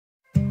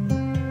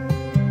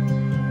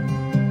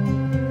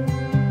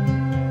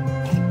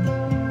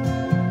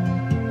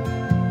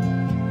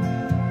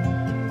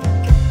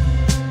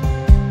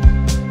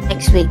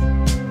next week.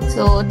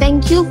 So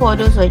thank you for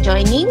those who are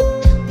joining.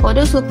 For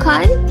those who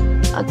can't,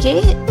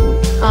 okay,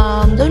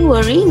 don't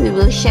worry, we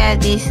will share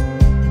this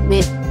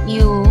with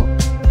you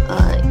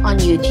on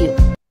YouTube.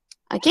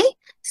 Okay,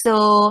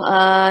 so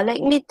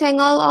let me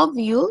thank all of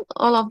you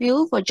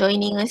for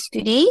joining us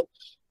today.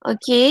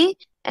 Okay,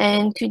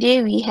 and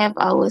today we have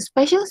our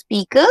special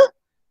speaker.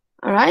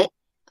 All right,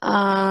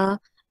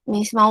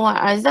 Miss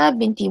Mawar'Azza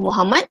binti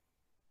Mohamad.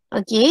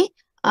 Okay,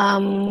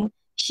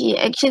 she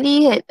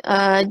actually had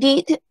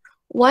did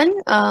one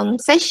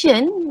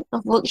session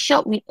of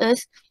workshop with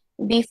us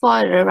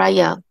before the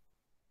Raya.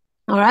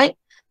 All right,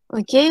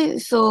 okay,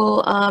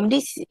 so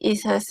this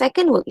is her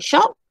second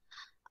workshop,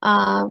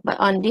 but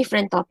on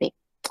different topic.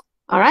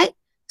 All right,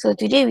 so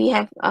today we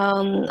have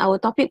our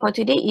topic for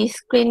today is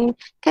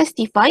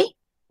Screencastify,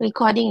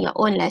 recording your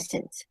own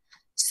lessons.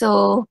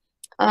 So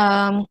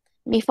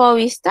before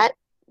we start,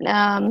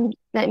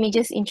 let me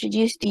just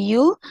introduce to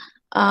you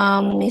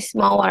Miss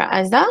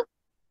Mawar'Azza.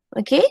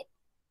 Okay,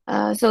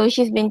 so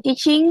she's been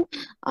teaching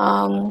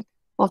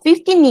for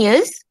 15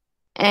 years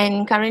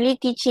and currently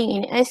teaching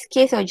in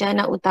SK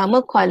Sarjana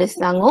Utama Kuala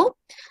Selangor.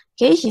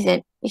 Okay, she's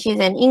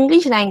an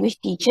English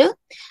language teacher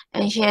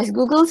and she has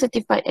Google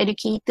Certified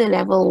Educator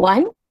Level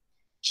 1.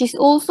 She's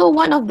also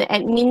one of the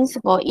admins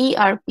for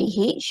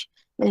ERPH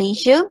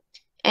Malaysia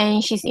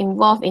and she's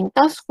involved in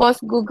Task Force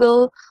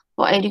Google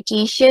for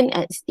Education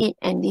at state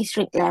and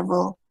district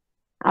level.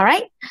 All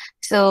right,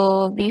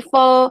 so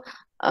before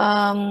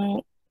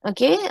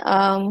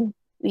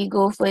we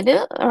go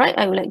further, all right,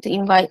 I would like to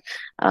invite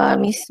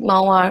Miss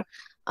Mawar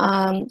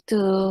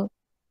to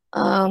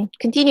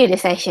continue the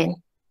session.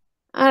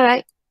 All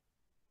right.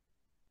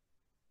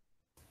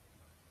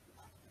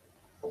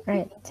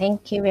 Right.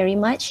 Thank you very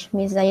much,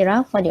 Ms.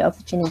 Zaira, for the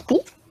opportunity.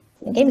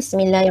 Okay,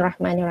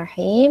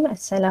 Bismillahirrahmanirrahim.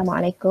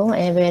 Assalamualaikum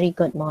and a very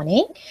good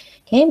morning.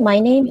 Okay, my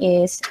name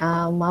is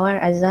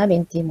Mawar'Azza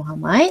binti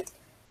Mohamad.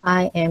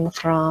 I am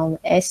from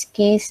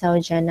SK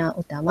Sarjana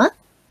Utama.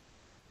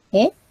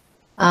 Okay,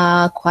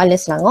 Kuala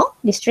Selangor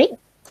district.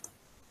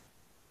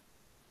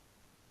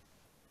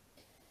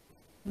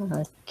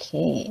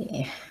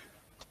 Okay.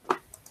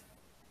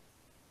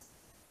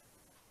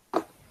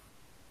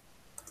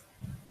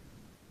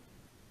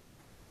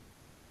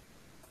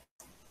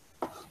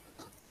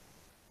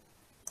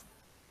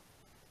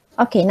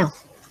 Okay, now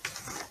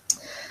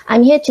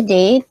I'm here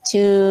today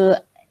to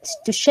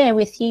share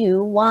with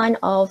you one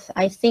of,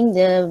 I think,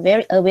 a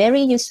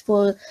very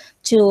useful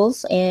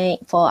tools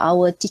for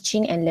our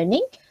teaching and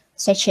learning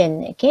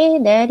session. Okay,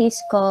 that is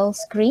called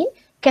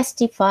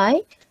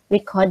Screencastify,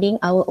 recording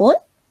our own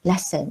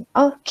lesson.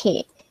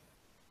 Okay,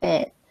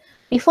 and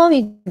before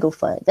we go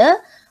further,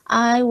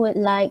 I would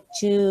like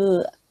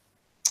to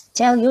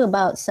tell you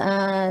about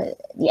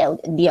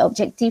the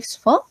objectives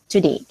for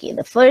today. Okay,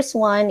 the first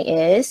one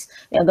is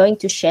we are going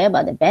to share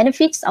about the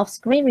benefits of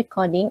screen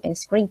recording and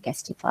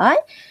Screencastify.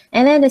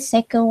 And then the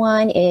second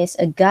one is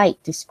a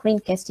guide to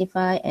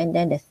Screencastify. And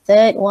then the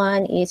third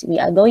one is we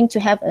are going to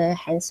have a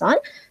hands-on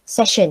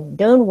session.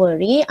 Don't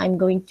worry, I'm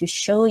going to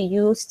show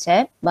you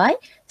step by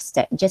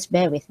step. Just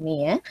bear with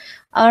me.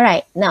 All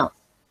right, now,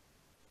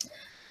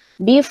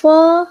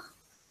 before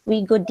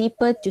we go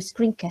deeper to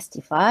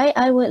Screencastify,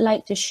 I would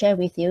like to share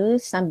with you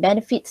some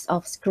benefits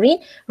of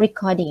screen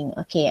recording.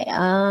 Okay,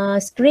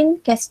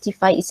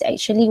 Screencastify is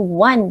actually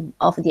one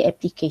of the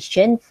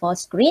application for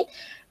screen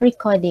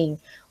recording.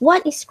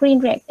 What is screen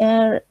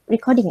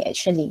recording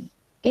actually?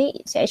 Okay,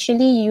 it's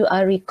actually you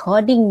are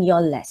recording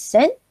your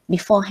lesson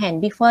beforehand,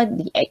 before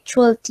the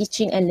actual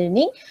teaching and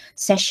learning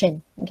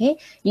session. Okay,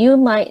 you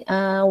might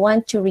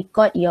want to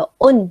record your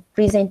own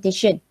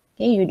presentation.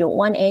 Okay, you don't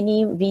want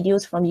any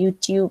videos from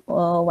YouTube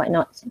or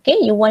whatnot. Okay,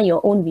 you want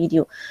your own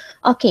video.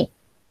 Okay,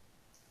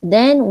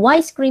 then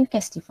why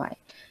Screencastify?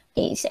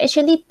 Okay, it's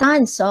actually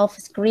tons of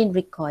screen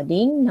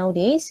recording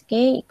nowadays.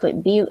 Okay, it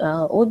could be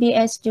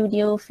OBS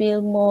Studio,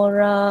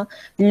 Filmora,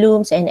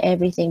 Looms, and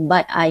everything.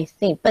 But I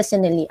think,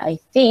 personally,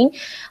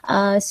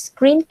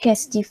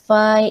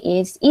 Screencastify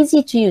is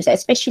easy to use,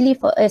 especially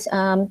for us.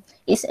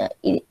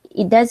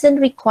 It doesn't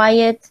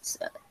require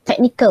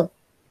technical.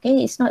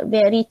 Okay, it's not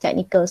very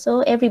technical,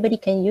 so everybody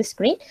can use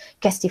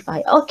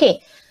Screencastify. Okay,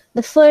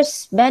 the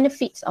first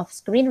benefits of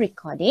screen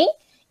recording,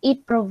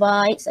 it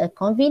provides a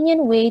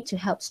convenient way to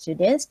help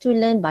students to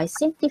learn by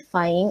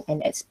simplifying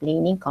and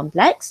explaining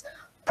complex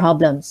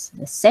problems.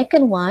 The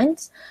second one,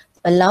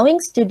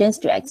 allowing students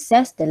to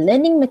access the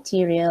learning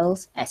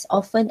materials as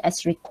often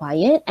as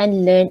required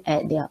and learn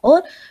at their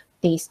own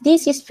pace.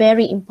 This is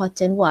very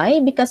important.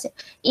 Why? Because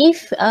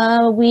if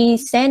we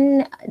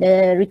send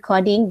the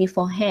recording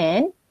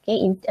beforehand, okay,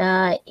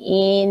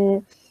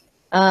 in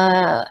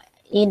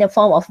the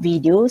form of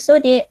video, so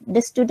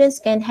the students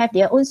can have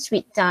their own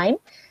sweet time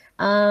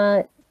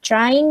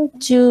trying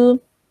to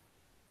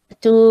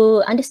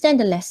understand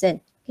the lesson.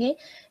 Okay,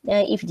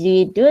 if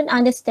they don't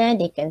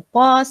understand, they can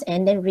pause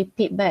and then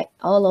repeat back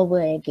all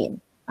over again.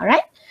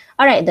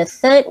 All right, the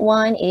third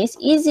one is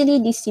easily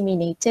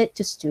disseminated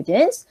to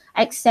students,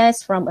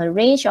 accessed from a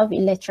range of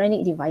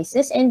electronic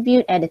devices and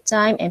viewed at a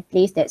time and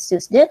place that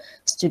suits the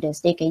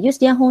students. They can use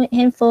their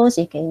handphones,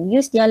 they can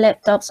use their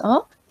laptops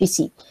or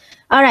PC.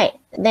 All right,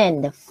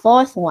 then the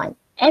fourth one,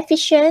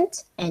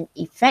 efficient and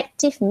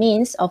effective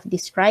means of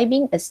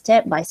describing a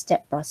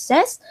step-by-step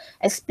process,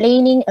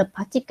 explaining a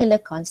particular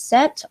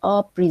concept,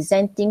 or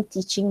presenting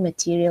teaching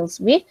materials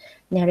with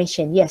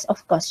narration. Yes,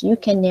 of course, you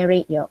can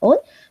narrate your own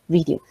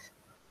video.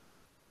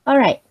 All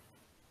right.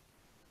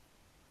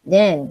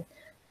 Then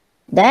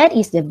that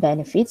is the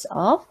benefits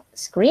of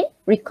screen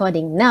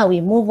recording. Now we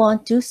move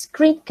on to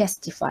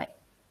Screencastify.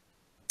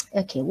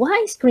 Okay,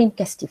 why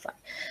Screencastify?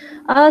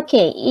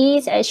 Okay,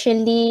 it's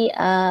actually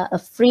a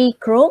free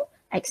Chrome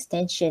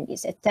extension.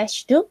 It's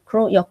attached to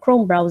your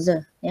Chrome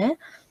browser. Yeah.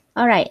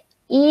 All right.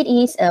 It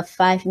is a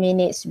 5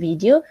 minutes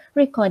video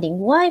recording.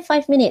 Why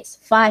 5 minutes?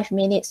 5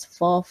 minutes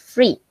for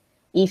free.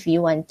 If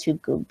you want to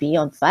go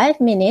beyond 5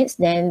 minutes,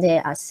 then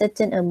there are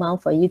certain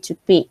amount for you to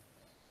pay.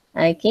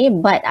 Okay,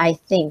 but I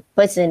think,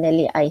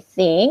 personally, I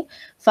think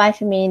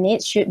 5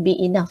 minutes should be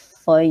enough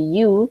for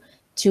you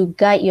to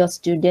guide your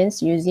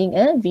students using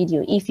a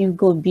video. If you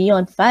go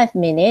beyond 5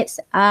 minutes,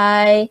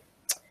 I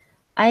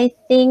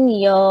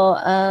think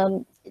your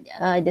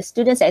the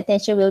students'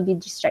 attention will be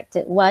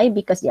distracted. Why?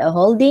 Because they are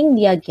holding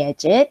their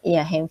gadget,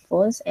 their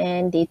handphones,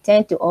 and they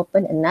tend to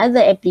open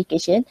another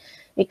application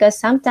because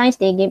sometimes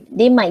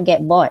they might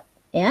get bored.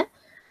 Yeah,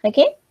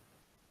 okay.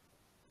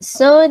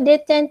 So they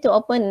tend to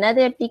open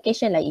another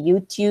application like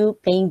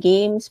YouTube, playing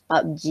games,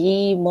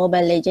 PUBG,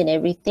 Mobile Legend,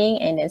 everything.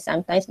 And then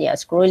sometimes they are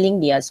scrolling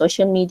their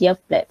social media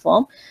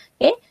platform.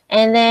 Okay.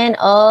 And then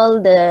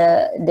all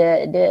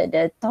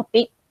the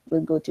topic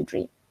will go to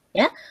drain.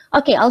 Yeah.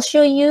 Okay. I'll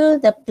show you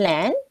the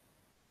plan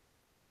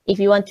if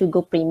you want to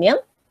go premium.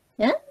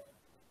 Yeah.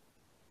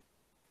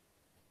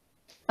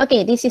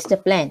 Okay. This is the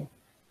plan.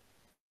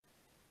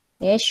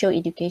 Yeah. Show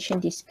education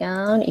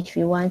discount. If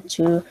you want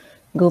to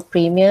go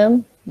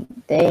premium,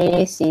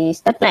 this is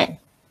the plan.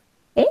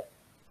 Okay.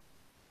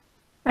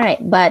 All right,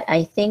 but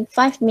I think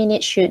 5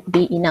 minutes should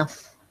be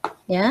enough.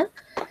 Yeah,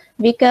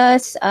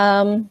 because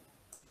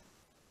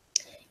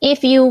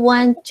if you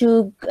want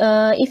to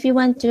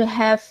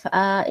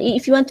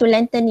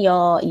lengthen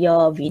your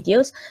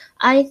videos,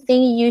 I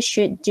think you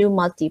should do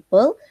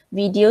multiple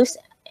videos,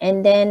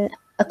 and then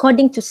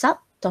according to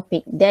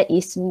subtopic, that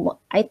is,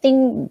 I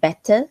think,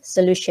 better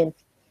solution.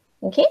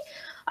 Okay.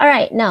 All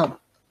right, now,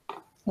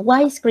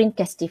 why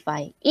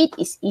Screencastify? It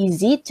is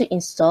easy to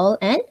install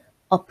and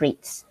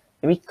operate.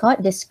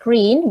 Record the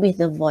screen with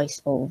the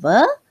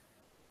voiceover.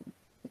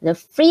 The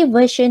free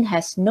version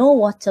has no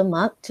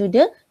watermark to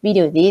the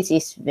video. This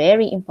is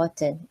very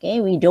important. Okay,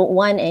 we don't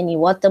want any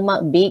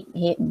watermark, big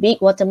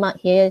watermark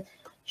here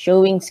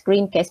showing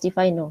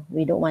Screencastify. No,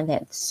 we don't want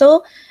that.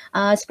 So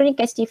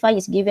Screencastify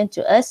is given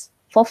to us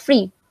for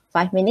free,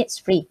 5 minutes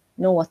free,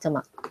 no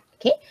watermark.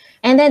 Okay,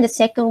 and then the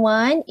second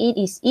one, it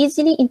is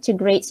easily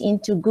integrates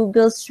into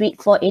Google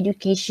Suite for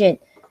Education.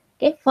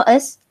 Okay, for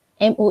us,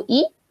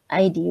 MOE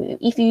ID.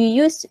 If you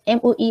use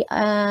MOE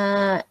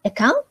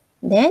account,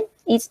 then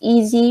it's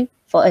easy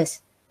for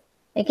us.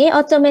 Okay,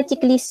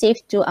 automatically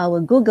saved to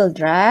our Google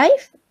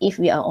Drive if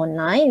we are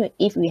online,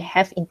 if we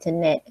have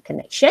internet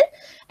connection,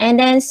 and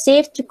then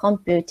save to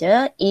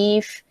computer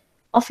if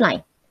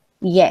offline.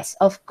 Yes,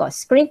 of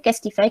course,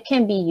 Screencastify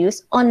can be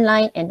used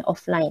online and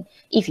offline.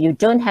 If you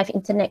don't have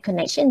internet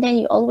connection, then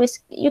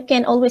you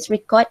can always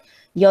record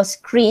your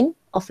screen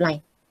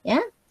offline.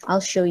 Yeah, I'll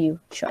show you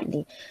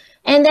shortly.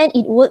 And then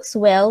it works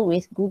well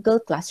with Google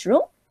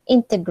Classroom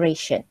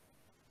integration.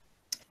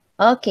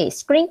 Okay,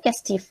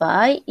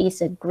 Screencastify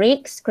is a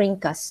great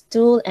screencast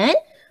tool and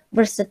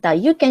versatile.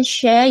 You can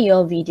share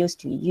your videos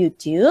to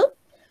YouTube.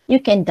 You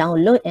can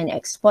download and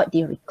export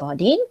the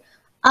recording,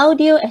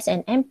 audio as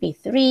an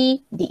MP3,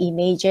 the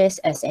images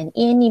as an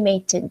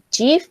animated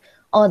GIF,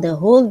 or the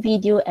whole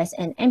video as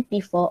an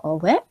MP4 or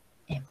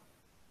WebM.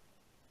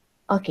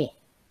 Okay.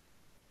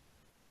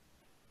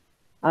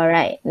 All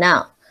right,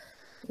 now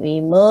we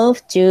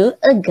move to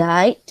a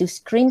guide to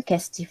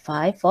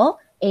Screencastify for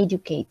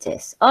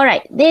educators. All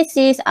right, this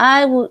is,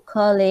 I would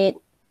call it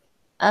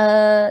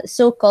a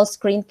so-called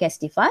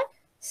Screencastify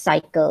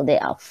cycle.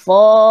 There are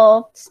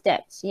 4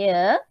 steps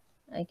here.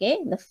 Okay,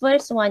 the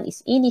first one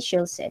is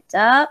initial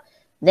setup.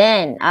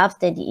 Then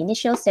after the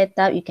initial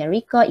setup, you can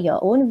record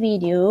your own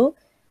video.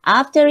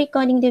 After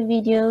recording the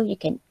video, you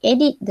can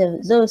edit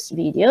those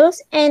videos,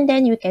 and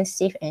then you can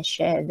save and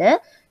share the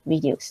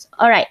videos.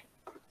 All right,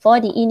 for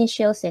the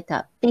initial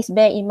setup, please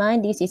bear in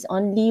mind this is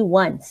only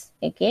once.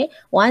 Okay,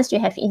 once you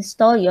have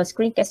installed your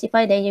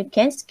Screencastify, then you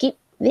can skip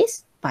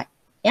this part.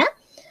 Yeah.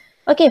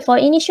 Okay, for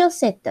initial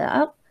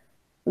setup,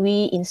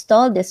 we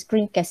install the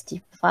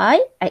Screencastify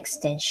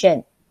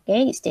extension.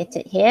 Okay, it's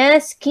stated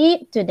here,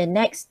 skip to the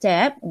next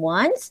step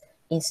once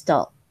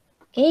installed.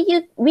 Okay,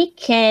 we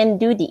can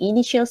do the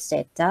initial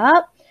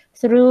setup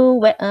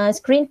through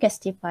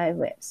Screencastify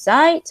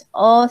website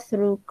or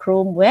through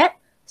Chrome Web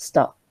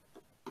Store.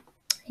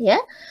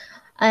 Yeah,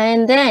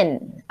 and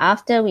then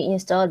after we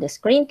install the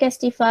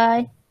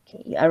Screencastify,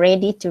 okay, you are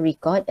ready to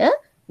record a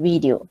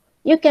video.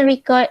 You can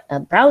record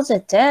a browser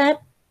tab,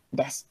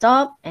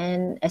 desktop,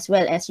 and as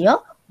well as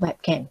your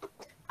webcam.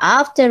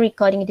 After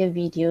recording the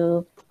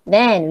video,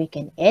 then we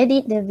can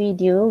edit the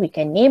video, we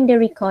can name the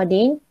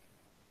recording,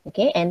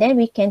 okay, and then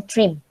we can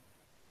trim.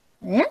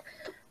 Yeah.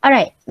 All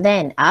right,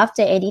 then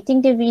after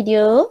editing the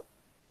video,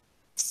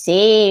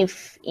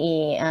 save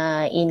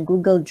in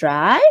Google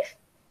Drive,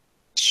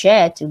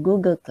 share to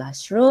Google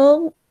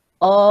Classroom,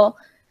 or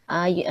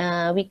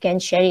we can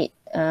share it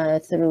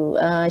through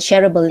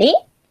shareable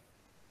link,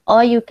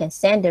 or you can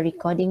send the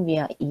recording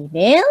via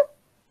email,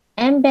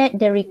 embed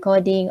the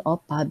recording, or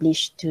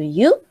publish to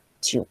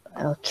YouTube.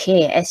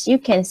 Okay, as you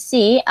can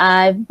see,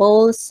 I've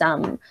bold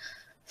some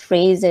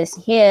phrases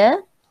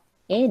here.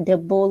 Okay, the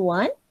bold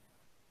one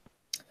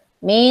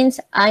means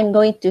I'm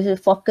going to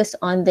focus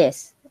on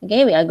this.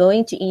 Okay, we are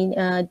going to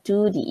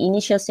do the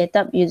initial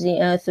setup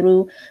using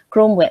through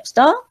Chrome Web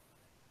Store.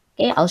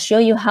 Okay, I'll show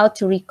you how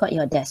to record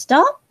your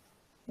desktop.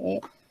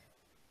 Okay,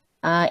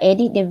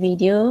 edit the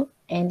video,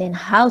 and then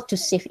how to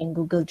save in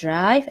Google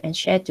Drive and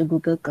share to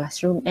Google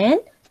Classroom and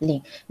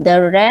link.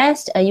 The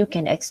rest you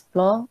can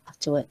explore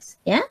afterwards.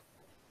 Yeah.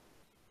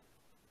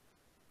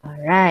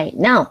 All right,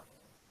 now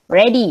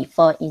ready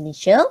for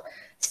initial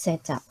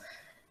setup.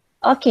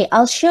 Okay,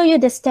 I'll show you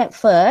the step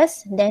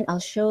first, then I'll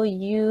show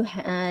you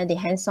the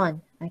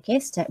hands-on. Okay,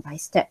 step by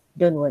step,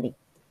 don't worry.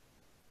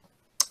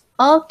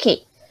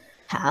 Okay,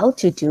 how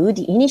to do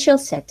the initial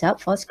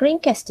setup for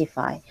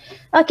Screencastify.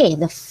 Okay,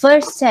 the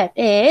first step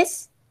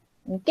is,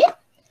 okay,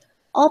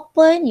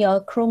 open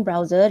your Chrome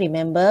browser.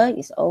 Remember,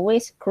 it's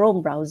always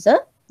Chrome browser.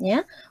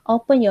 Yeah,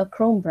 open your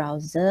Chrome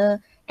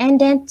browser and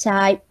then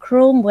type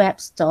Chrome Web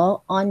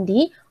Store on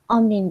the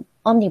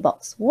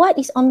Omnibox. What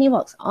is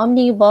Omnibox?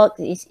 Omnibox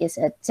is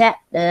a tab,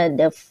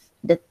 the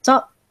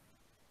top,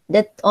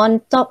 on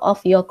top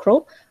of your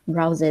Chrome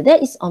browser.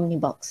 That is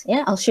Omnibox.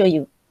 Yeah, I'll show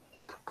you.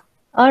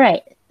 All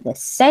right. The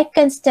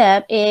second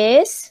step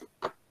is,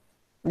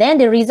 then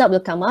the result will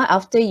come out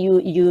after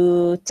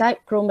you type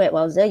Chrome web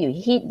browser. You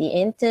hit the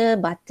enter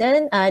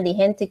button, the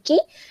enter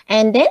key,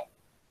 and then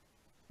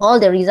all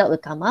the result will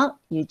come out.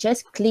 You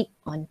just click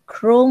on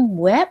Chrome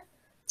Web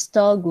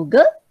Store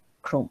Google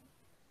Chrome.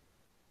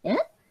 Yeah.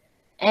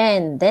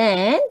 And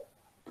then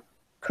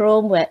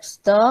Chrome Web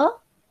Store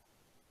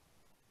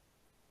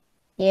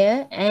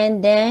here,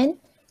 and then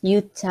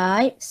you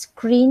type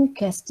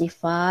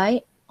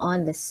Screencastify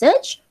on the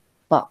search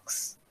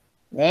box,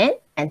 then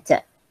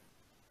enter.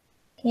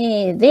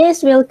 Okay,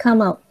 this will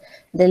come out,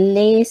 the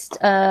list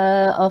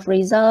of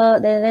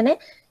results. Then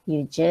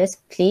you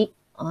just click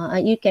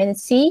on, you can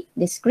see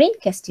the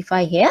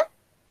Screencastify here,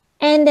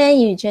 and then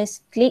you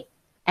just click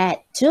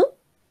add to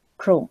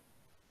Chrome.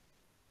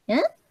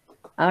 Yeah.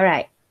 All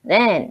right,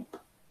 then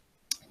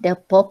the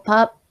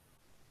pop-up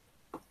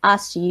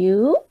asks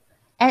you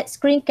add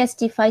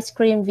Screencastify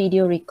screen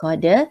video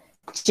recorder.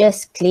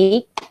 Just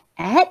click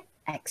add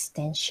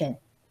extension.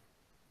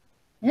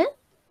 Yeah?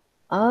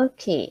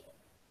 Okay.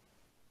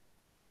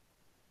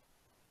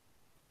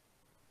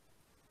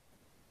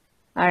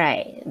 All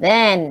right,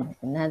 then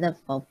another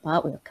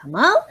pop-up will come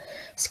out.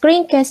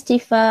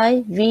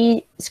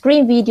 Screencastify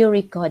screen video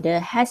recorder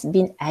has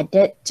been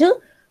added to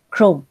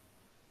Chrome.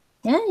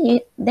 Yeah,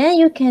 then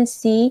you can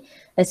see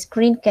a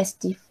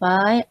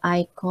Screencastify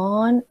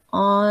icon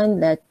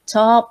on the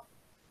top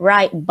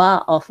right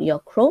bar of your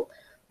Chrome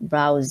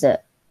browser.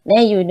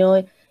 Then you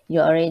know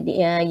you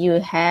already you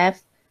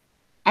have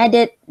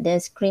added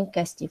the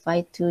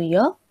Screencastify to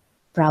your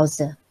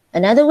browser.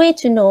 Another way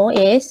to know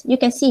is, you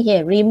can see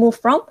here,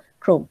 remove from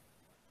Chrome.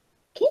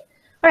 Okay,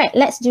 all right,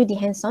 let's do the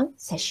hands-on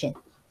session,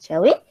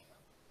 shall we?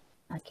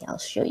 Okay, I'll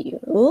show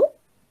you.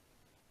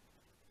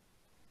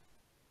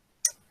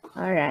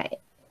 All right,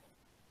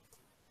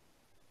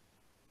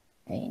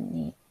 I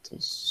need to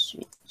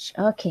switch.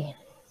 Okay,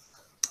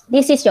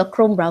 this is your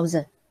Chrome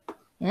browser.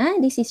 Yeah,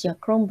 this is your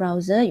Chrome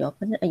browser. You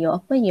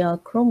open your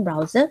Chrome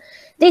browser.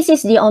 This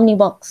is the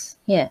Omnibox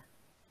here.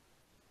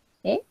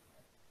 Okay,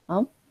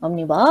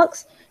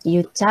 Omnibox.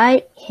 You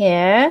type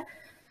here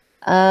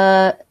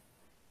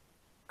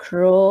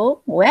Chrome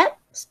Web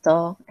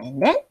Store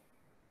and then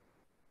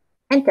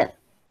enter.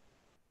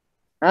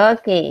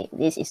 Okay,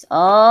 this is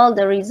all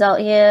the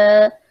result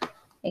here.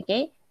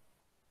 Okay,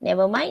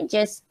 never mind,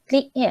 just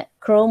click here,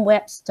 Chrome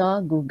Web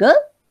Store Google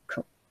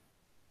Chrome.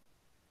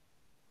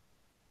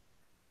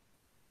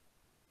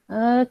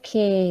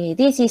 Okay,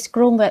 this is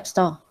Chrome Web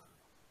Store.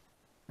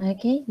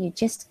 Okay, you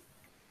just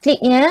click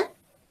here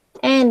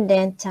and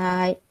then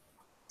type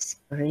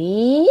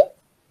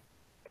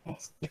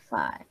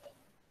Screencastify.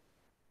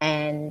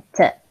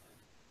 Enter.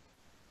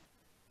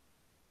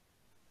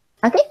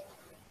 Okay,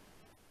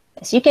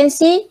 as you can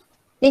see,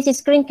 this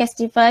is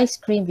Screencastify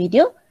screen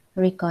video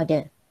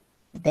recorder.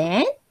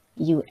 Then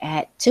you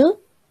add to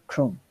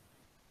Chrome.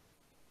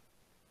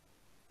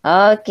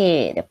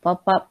 Okay, the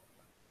pop-up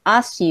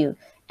asks you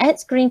add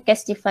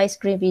Screencastify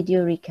screen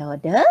video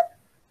recorder.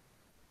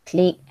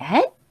 Click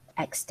add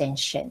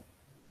extension.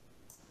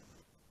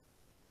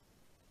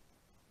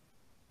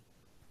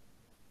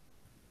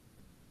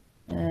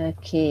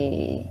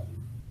 Okay.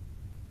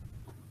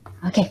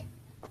 Okay.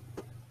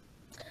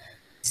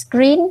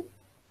 Screen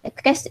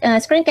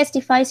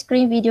Screencastify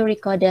screen video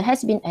recorder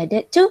has been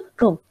added to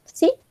Chrome.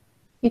 See,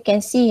 you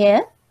can see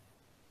here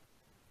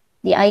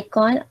the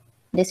icon,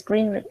 the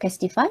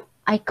Screencastify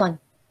icon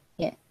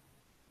here.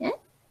 Yeah.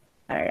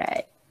 All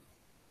right.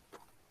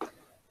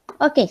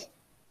 Okay.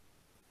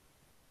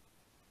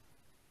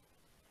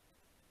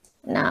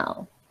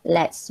 Now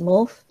let's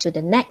move to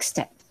the next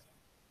step.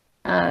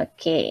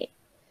 Okay.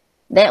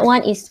 That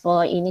one is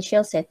for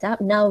initial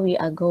setup. Now we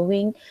are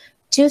going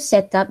to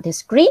set up the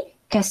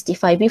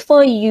Screencastify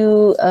before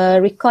you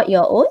record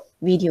your own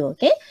video.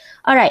 Okay.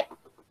 All right.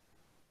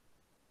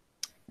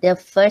 The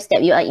first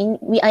step we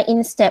are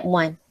in step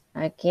 1.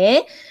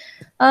 Okay.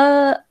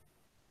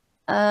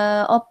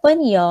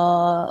 Open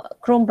your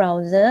Chrome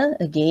browser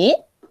again.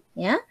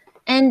 Yeah.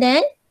 And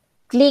then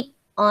click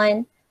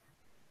on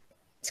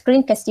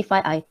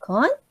Screencastify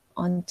icon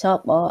on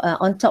top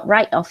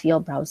right of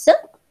your browser.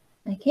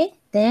 Okay.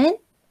 Then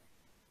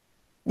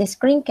the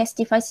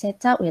Screencastify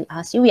setup will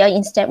ask you, we are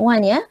in step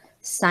 1, yeah?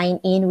 Sign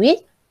in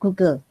with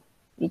Google.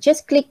 You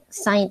just click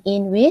sign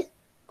in with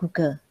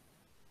Google.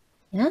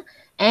 Yeah.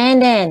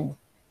 And then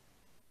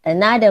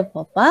another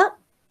pop-up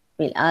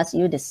will ask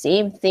you the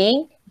same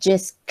thing.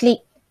 Just click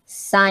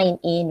sign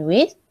in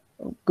with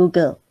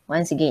Google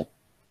once again.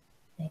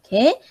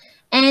 Okay.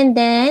 And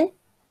then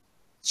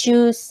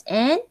choose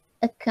an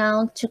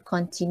account to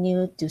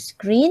continue to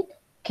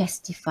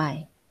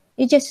Screencastify.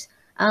 You just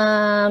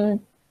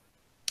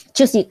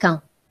choose the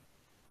account.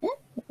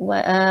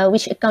 Yeah?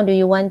 Which account do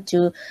you want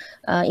to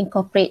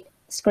incorporate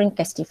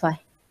Screencastify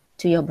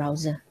to your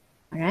browser?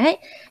 All right.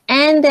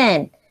 And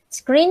then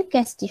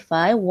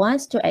Screencastify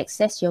wants to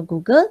access your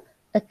Google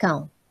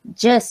account.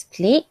 Just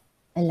click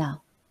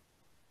allow.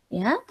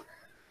 Yeah.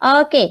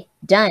 Okay.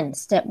 Done.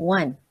 Step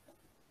 1.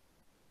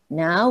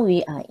 Now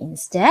we are in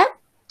step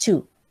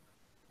 2.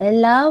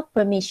 Allow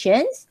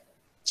permissions.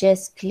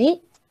 Just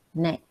click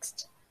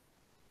next.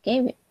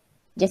 Okay.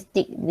 Just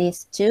tick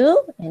these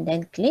 2 and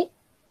then click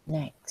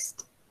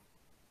next.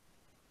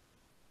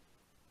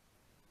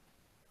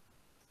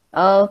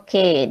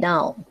 Okay.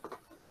 Now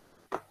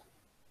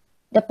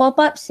the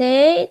pop-up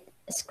said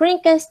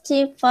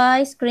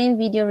Screencastify screen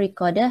video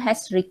recorder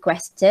has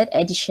requested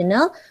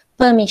additional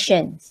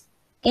permissions.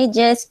 Okay,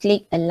 just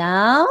click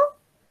allow.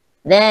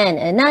 Then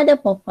another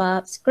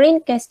pop-up,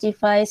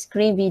 Screencastify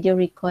screen video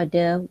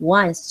recorder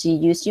wants to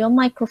use your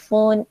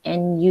microphone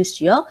and use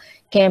your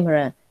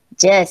camera.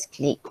 Just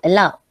click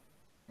allow.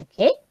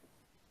 Okay,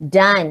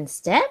 done.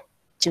 Step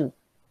 2.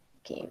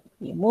 Okay,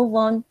 we move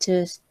on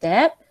to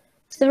step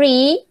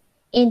 3.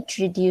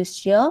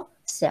 Introduce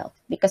yourself,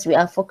 because we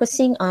are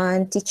focusing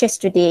on teachers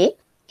today.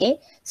 Okay,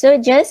 so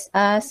just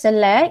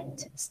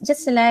select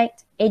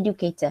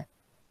educator.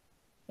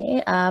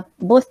 Okay,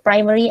 both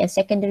primary and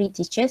secondary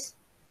teachers,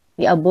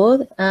 we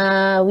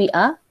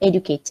are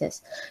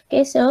educators.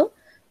 Okay, so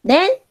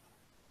then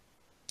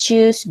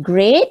choose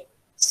grade,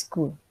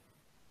 school.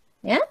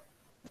 Yeah.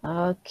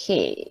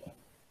 Okay.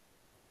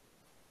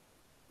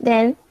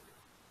 Then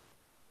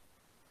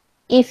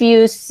if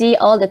you see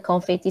all the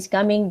confettis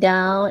coming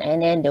down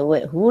and then the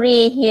word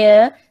hooray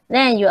here,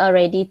 then you are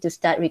ready to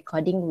start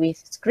recording with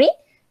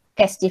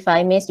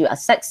Screencastify. Means you are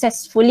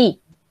successfully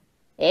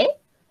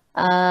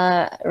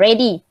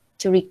ready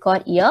to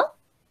record your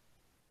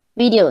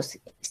videos.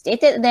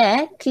 Stated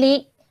there,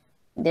 click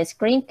the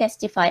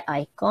Screencastify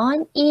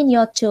icon in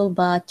your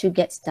toolbar to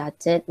get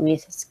started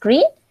with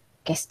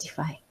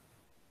Screencastify.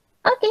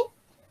 Okay,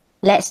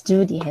 let's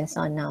do the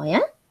hands-on now,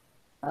 yeah?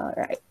 All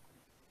right.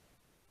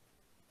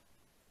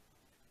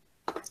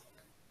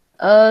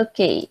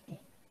 Okay,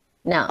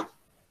 now,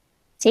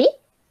 see,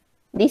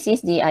 this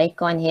is the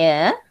icon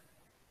here.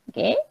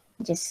 Okay,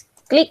 just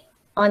click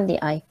on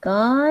the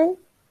icon.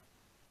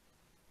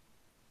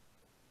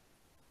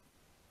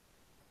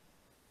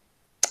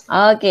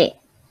 Okay,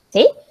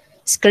 see,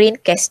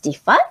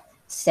 Screencastify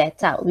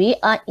setup. We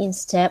are in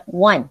step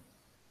 1.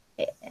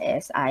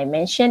 As I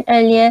mentioned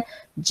earlier,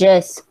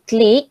 just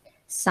click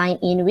sign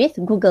in with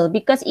Google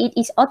because it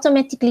is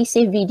automatically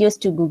save videos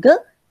to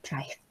Google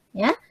Drive.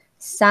 Yeah,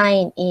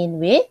 sign in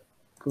with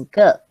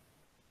Google.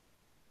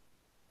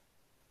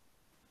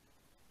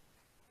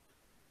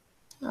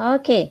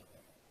 Okay,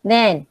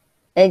 then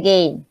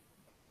again,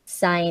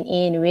 sign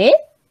in with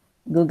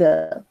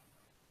Google.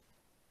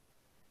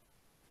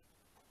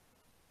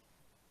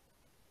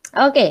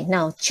 Okay,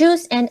 now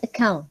choose an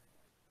account.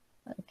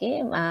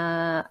 Okay,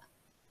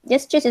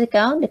 just choose an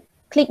account,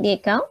 click the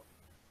account.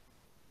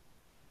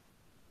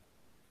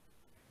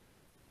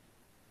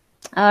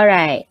 All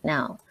right,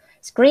 now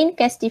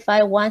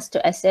Screencastify wants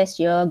to access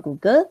your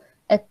Google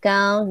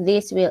account.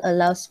 This will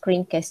allow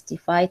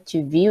Screencastify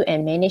to view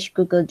and manage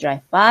Google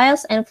Drive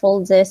files and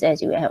folders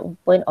as you have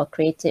opened or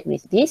created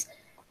with this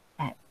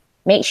app.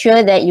 Make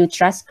sure that you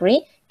trust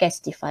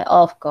Screencastify,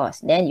 of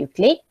course. Then you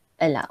click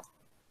allow.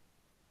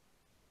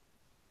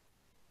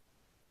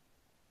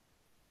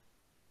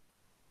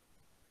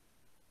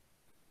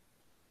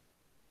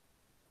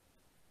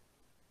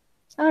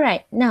 All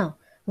right, now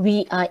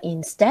we are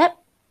in step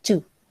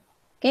 2.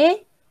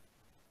 Okay,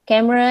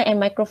 camera and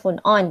microphone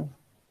on.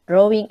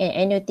 drawing and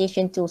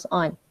annotation tools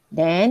on.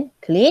 Then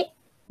click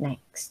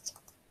next.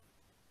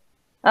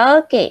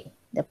 Okay,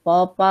 the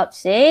pop-up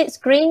says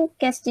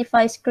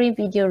Screencastify screen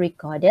video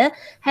recorder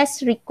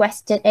has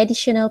requested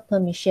additional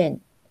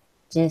permission.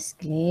 Just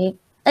click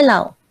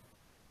allow.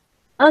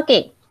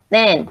 Okay,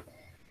 then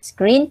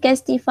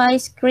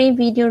Screencastify screen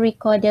video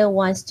recorder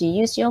wants to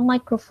use your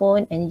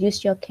microphone and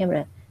use your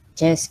camera.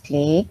 Just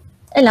click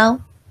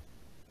allow.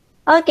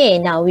 Okay,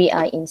 now we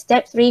are in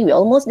step 3. We're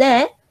almost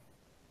there.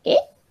 Okay,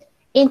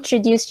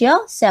 introduce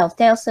yourself.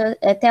 Tell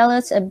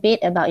us a bit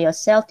about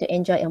yourself to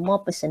enjoy a more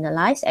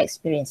personalized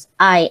experience.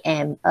 I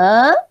am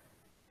a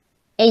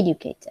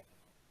educator.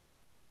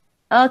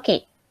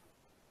 Okay,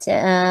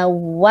 so,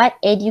 what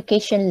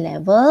education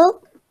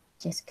level?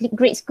 Just click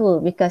grade school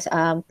because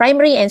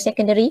primary and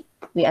secondary,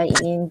 we are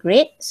in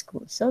grade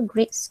school. So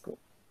grade school.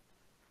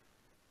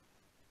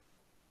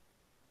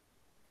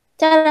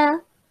 Ta-da!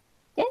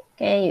 Okay,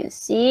 can you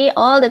see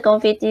all the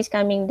confetti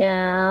coming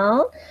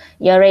down?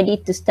 You're ready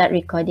to start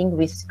recording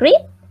with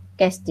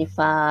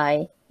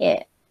Screencastify.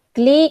 Yeah,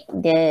 click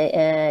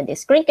the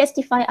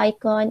Screencastify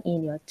icon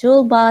in your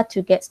toolbar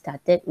to get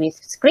started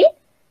with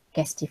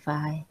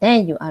Screencastify.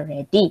 Then you are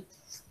ready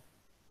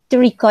to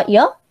record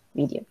your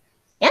video.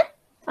 Yeah,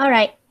 all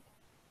right.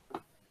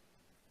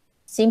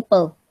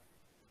 Simple.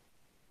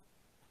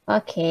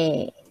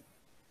 Okay,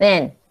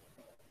 then,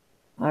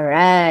 all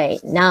right,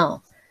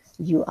 now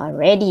you are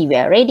ready. We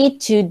are ready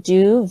to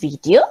do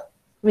video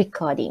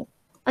recording.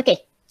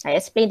 Okay, I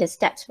explain the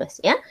steps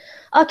first, yeah?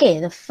 Okay,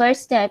 the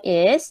first step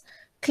is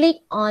click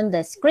on the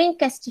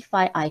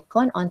Screencastify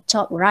icon on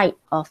top right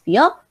of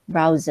your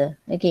browser.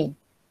 Again,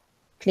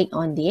 click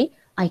on the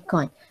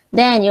icon.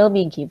 Then you'll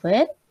be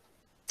given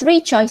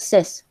 3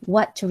 choices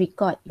what to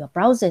record: your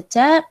browser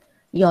tab,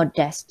 your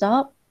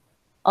desktop,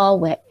 or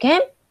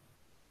webcam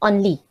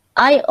only.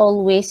 I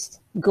always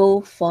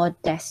go for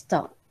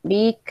desktop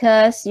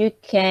because you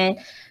can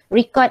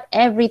record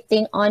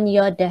everything on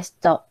your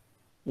desktop.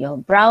 Your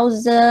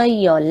browser,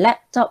 your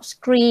laptop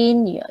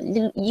screen, your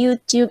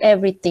YouTube,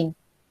 everything.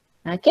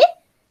 Okay?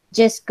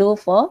 Just go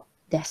for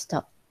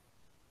desktop.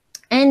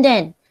 And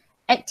then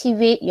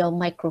activate your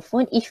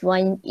microphone if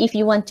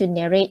you want to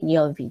narrate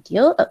your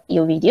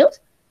videos.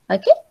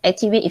 Okay?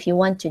 Activate if you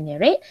want to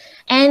narrate.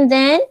 And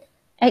then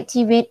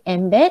activate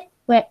embed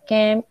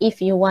webcam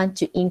if you want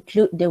to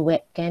include the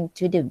webcam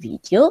to the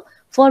video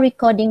for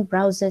recording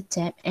browser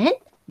tab and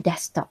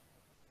desktop.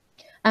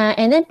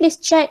 And then please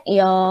check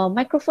your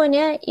microphone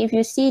here. If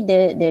you see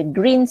the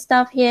green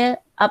stuff here,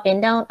 up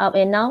and down,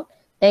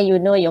 then you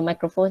know your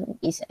microphone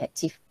is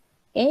active.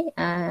 Okay.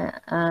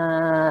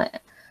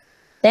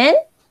 Then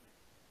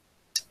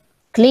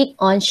click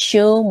on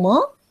show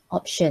more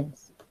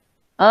options.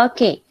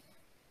 Okay.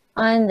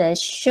 On the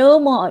show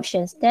more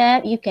options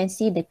tab, you can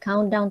see the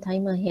countdown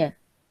timer here.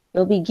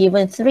 You'll be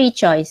given 3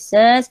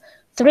 choices: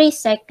 3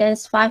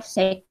 seconds, 5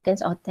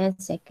 seconds, or 10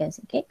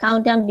 seconds. Okay,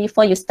 countdown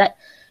before you start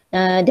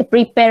the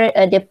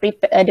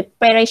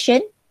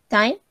preparation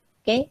time.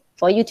 Okay,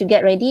 for you to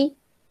get ready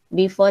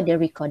before the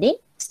recording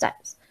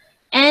starts.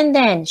 And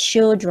then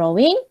show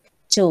drawing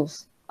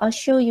tools. I'll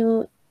show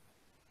you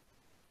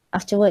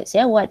afterwards.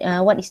 Yeah, what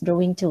is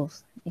drawing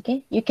tools?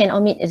 Okay, you can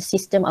omit the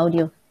system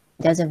audio.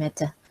 Doesn't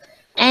matter.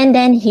 And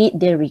then hit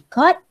the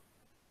record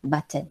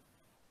button.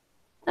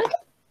 Okay.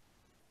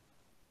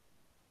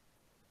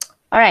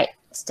 All right,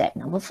 step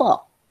number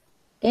 4.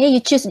 Okay, you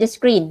choose the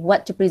screen,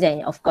 what to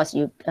present. Of course,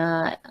 you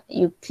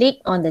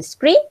click on the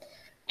screen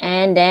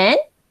and then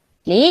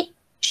click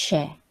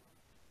share.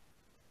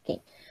 Okay.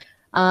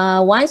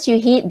 Once you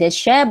hit the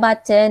share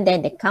button,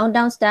 then the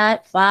countdown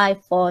starts.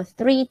 5, 4,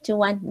 3, 2,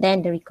 1.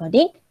 Then the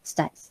recording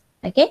starts.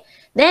 Okay.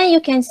 Then you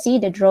can see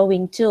the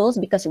drawing tools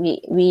because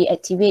we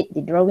activate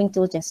the drawing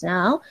tool just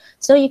now.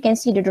 So you can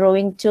see the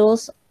drawing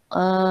tools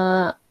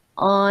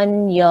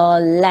on your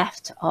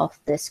left of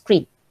the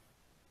screen.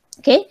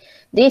 Okay,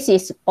 this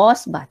is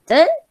pause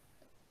button.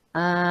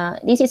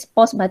 This is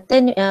pause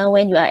button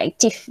when you are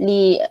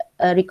actively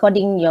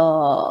recording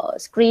your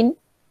screen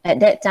at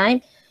that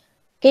time.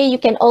 Okay, you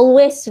can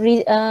always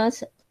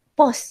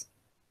pause.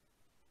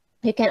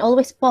 You can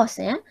always pause.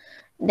 Yeah.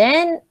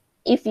 Then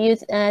if you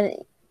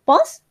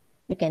pause,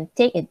 you can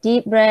take a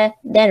deep breath,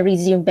 then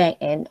resume back,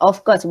 and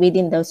of course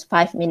within those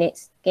 5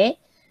 minutes. Okay.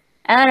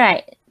 All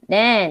right.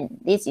 Then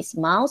this is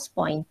mouse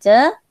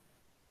pointer.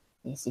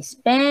 This is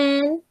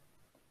pen.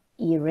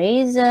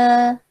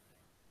 Eraser,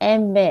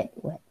 embed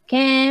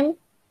webcam,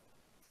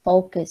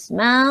 focus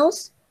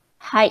mouse,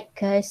 hide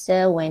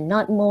cursor when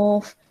not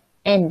moved,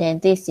 and then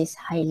this is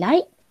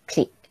highlight,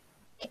 click.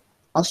 Okay,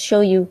 I'll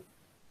show you.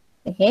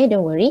 Okay,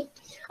 don't worry.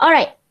 All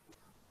right,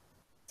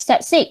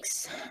 step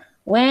 6.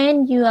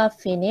 When you are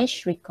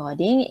finished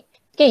recording,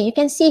 okay, you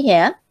can see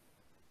here,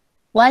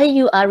 while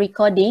you are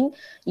recording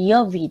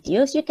your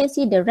videos, you can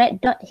see the red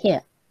dot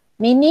here,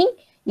 meaning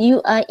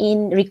you are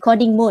in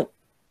recording mode.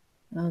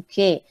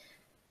 Okay.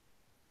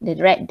 The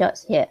red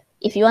dots here.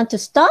 If you want to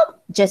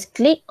stop, just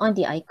click on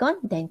the icon,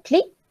 then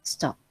click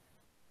stop.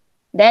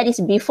 That is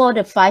before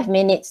the 5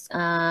 minutes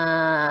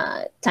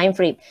time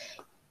frame.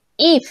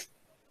 If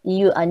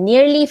you are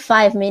nearly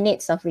 5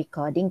 minutes of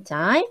recording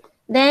time,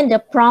 then the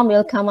prompt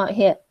will come out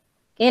here.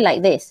 Okay,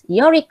 like this.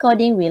 Your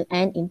recording will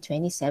end in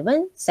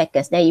 27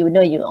 seconds. Then you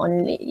know you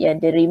only,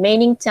 the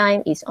remaining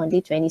time is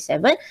only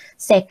 27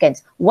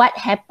 seconds. What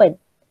happened?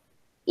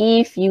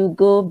 If you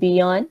go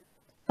beyond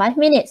 5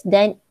 minutes,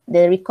 then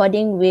the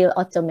recording will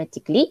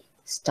automatically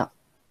stop.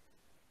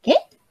 Okay?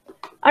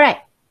 All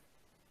right.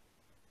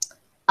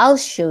 I'll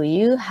show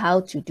you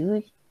how to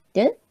do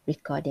the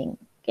recording.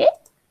 Okay?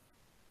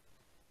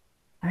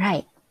 All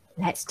right.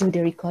 Let's do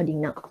the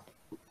recording now.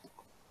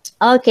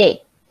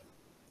 Okay.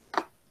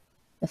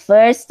 The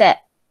first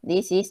step,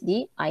 this is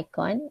the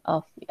icon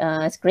of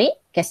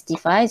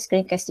Screencastify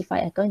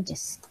icon.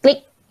 Just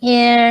click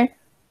here.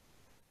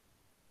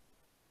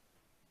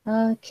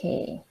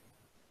 Okay.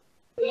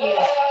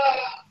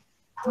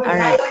 All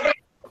right.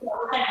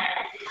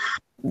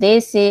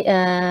 This is,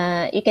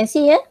 you can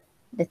see here,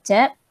 the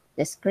tab,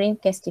 the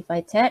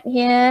Screencastify tab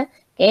here.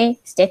 Okay,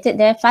 stated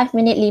there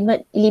 5-minute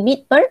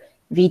limit per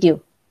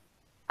video.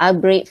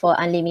 Upgrade for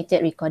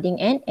unlimited recording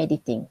and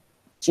editing.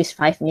 Choose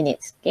 5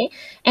 minutes. Okay,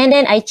 and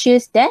then I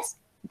choose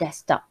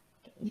desktop.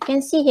 Okay. You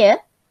can see here.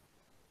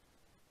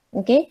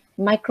 Okay,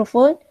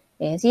 microphone.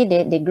 You can see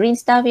the green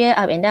stuff here,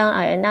 up and down,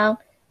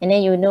 and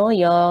then you know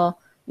your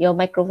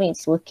microphone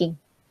is working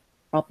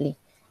properly.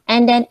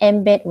 And then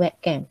embed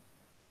webcam.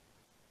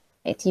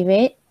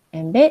 Activate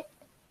embed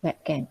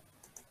webcam.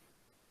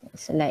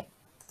 Select.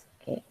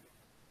 Okay.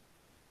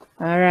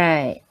 All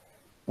right.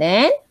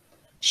 Then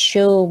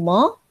show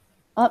more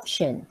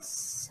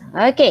options.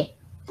 Okay.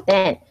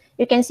 Then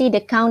you can see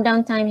the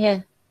countdown time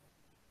here.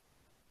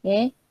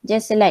 Okay.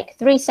 Just select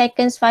 3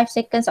 seconds, 5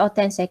 seconds, or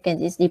 10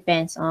 seconds. It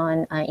depends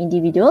on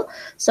individual.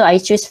 So I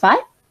choose 5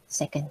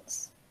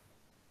 seconds.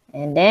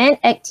 And then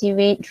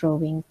activate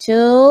drawing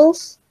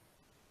tools.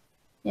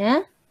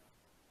 Yeah.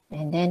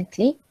 And then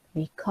click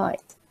record.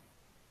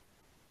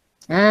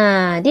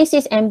 This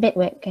is embed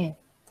webcam.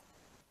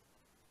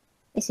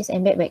 This is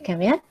embed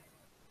webcam, yeah.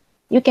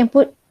 You can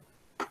put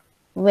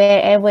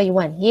wherever you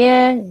want.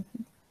 Here,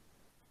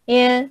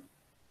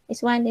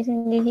 this one,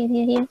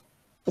 here.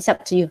 It's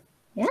up to you,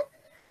 yeah.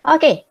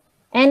 Okay,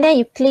 and then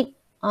you click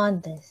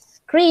on the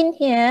screen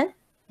here,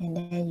 and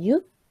then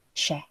you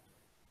share.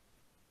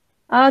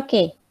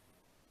 Okay.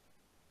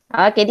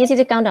 Okay, this is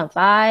the countdown.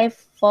 5,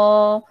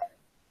 4,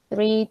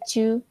 3,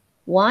 2,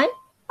 1.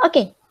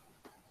 Okay.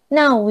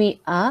 Now we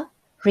are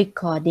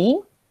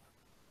recording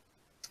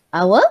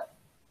our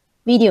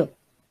video.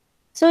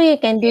 So you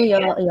can do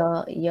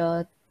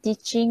your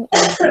teaching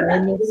and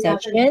learning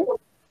session.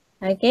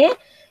 Okay.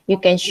 You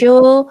can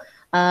show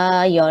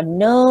your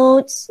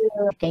notes.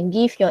 You can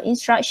give your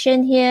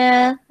instruction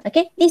here.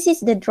 Okay. This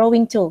is the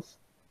drawing tool.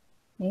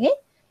 Okay.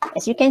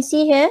 As you can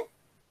see here,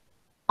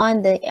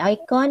 on the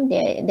icon,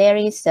 there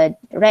is a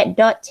red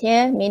dot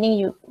here,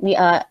 meaning we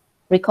are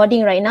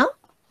recording right now.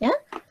 Yeah.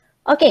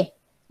 Okay.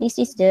 This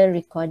is the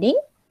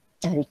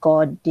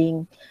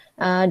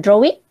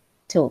drawing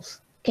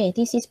tools. Okay.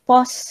 This is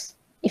pause.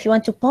 If you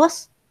want to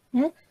pause,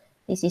 yeah.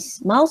 This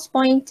is mouse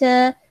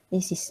pointer.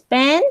 This is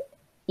pen,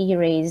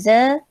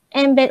 eraser,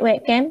 embed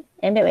webcam.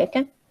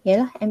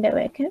 Yeah, embed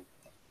webcam.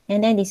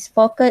 And then this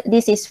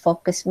is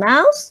focus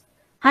mouse,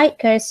 hide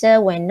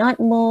cursor when not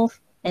moved.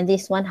 And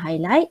this one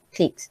highlight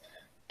clicks.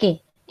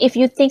 Okay, if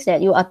you think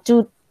that you are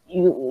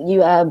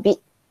a bit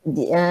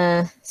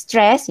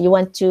stressed, you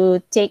want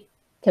to take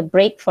a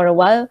break for a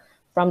while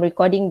from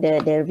recording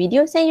the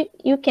video, so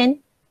you can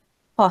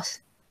pause.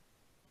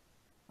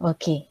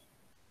 Okay,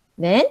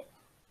 then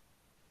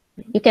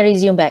you can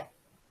resume back.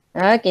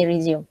 Okay,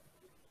 resume.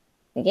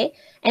 Okay,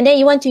 and then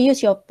you want to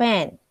use your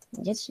pen.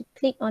 Just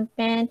click on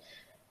pen,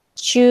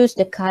 choose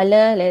the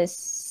color. Let's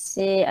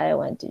say I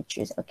want to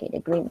choose, okay, the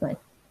green one.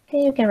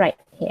 Okay, you can write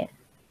here.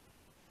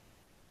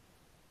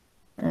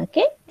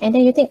 Okay, and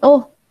then you think,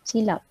 oh,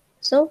 silap.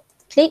 So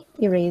click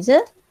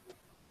eraser.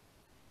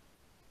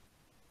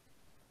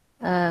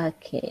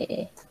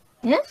 Okay,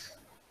 yeah.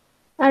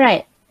 All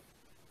right.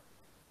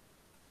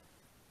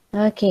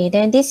 Okay,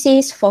 then this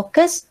is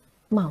focus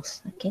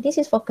mouse. Okay, this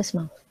is focus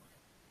mouse.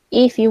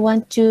 If you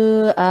want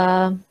to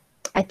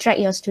attract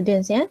your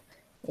students, yeah,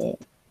 you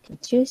can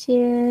choose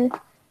here.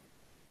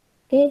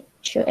 Okay,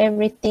 show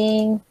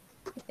everything.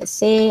 Let's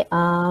say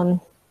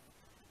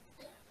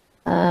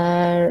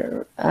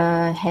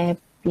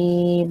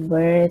happy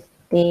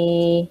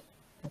birthday.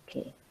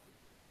 Okay.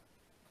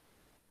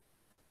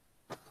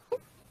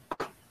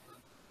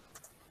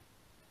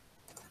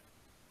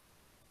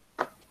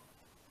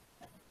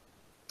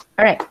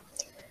 All right.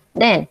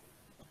 Then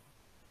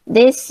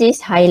this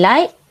is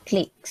highlight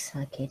clicks.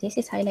 Okay, this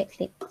is highlight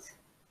clicks.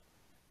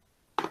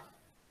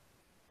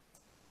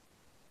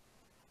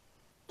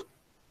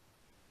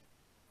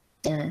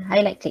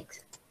 Highlight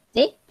clicks.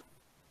 See?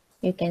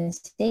 You can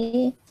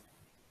see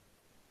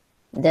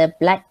the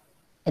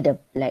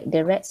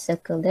red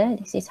circle there.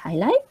 This is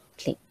highlight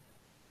click.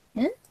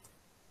 Yeah?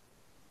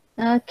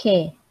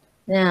 Okay.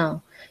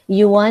 Now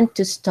you want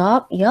to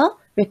stop your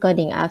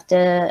recording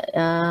after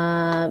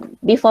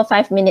before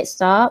 5 minutes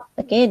stop.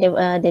 Okay,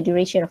 the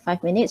duration of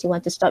 5 minutes, you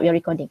want to stop your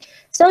recording.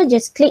 So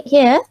just click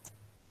here.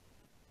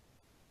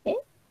 Okay.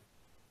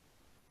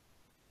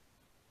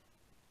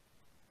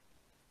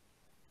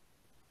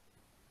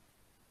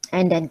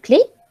 And then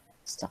click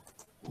stop.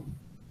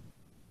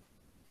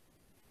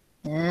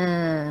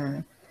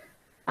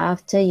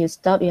 After you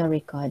stop your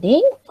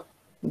recording,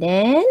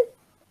 then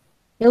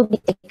you'll be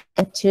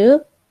taken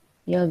to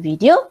your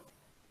video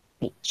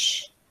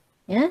page.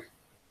 Yeah.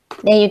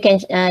 Then you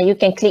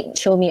can click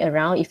show me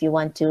around if you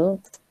want to.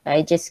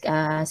 I just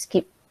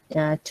skip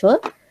tour.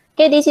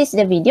 Okay, this is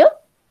the video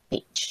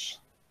page.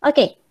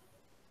 Okay.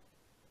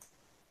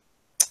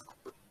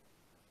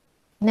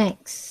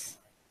 Next,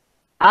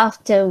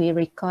 after we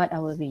record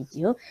our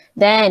video,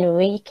 then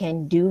we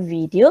can do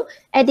video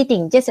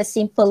editing. Just a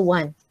simple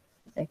one.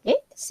 Okay,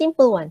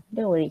 simple one.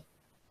 Don't worry.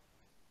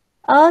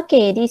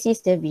 Okay, this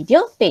is the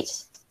video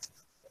page.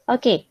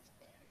 Okay,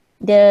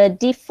 the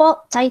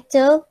default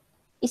title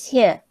is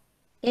here.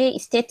 Okay,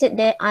 it's stated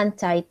there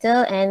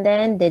untitled, and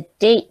then the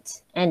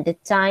date and the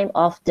time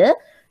of the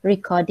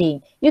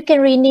recording. You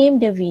can rename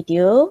the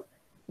video.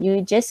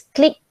 You just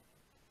click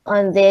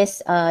on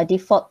this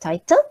default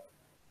title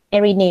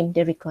and rename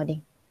the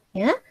recording.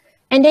 Yeah,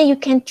 and then you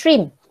can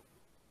trim.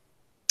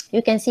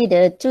 You can see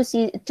the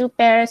two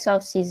pairs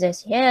of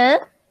scissors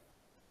here.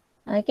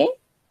 Okay,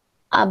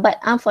 but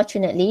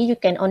unfortunately, you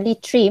can only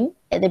trim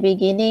at the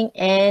beginning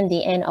and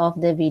the end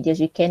of the videos.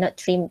 You cannot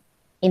trim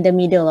in the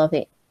middle of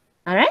it.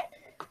 All right.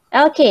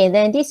 Okay,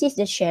 then this is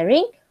the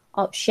sharing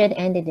option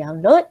and the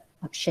download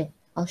option.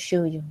 I'll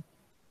show you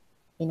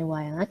in a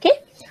while.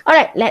 Okay. All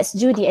right. Let's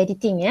do the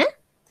editing. Yeah.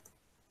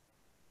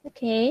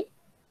 Okay.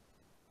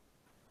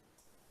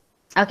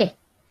 Okay.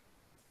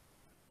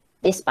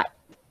 This part.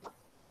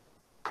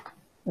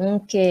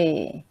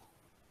 Okay.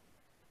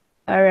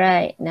 All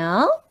right.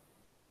 Now,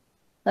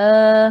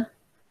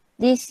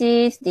 this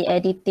is the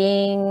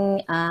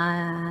editing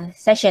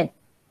session.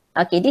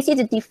 Okay, this is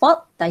the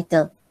default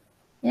title.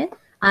 Yeah,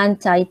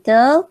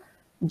 untitled,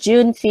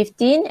 June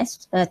 15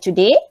 as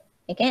today.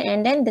 Okay,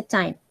 and then the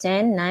time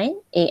 10:09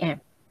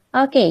 a.m.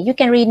 Okay, you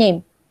can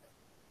rename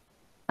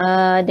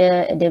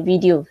the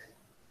video.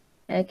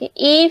 Okay,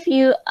 if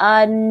you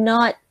are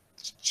not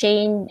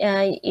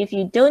if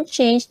you don't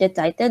change the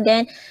title,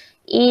 then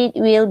it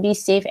will be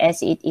saved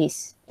as it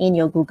is in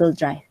your Google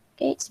Drive.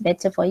 Okay, it's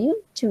better for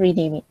you to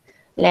rename it.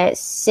 Let's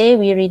say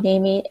we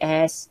rename it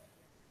as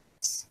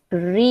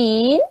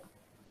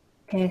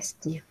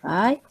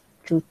Screencastify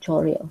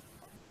tutorial.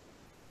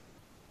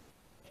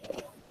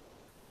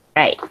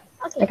 Right.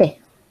 Okay.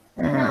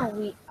 Now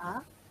we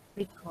are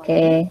recording.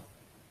 Okay.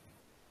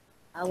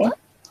 Okay.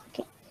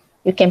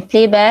 You can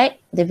play back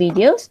the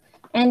videos,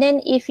 and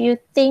then if you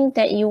think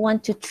that you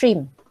want to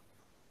trim,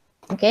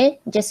 okay,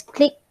 just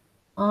click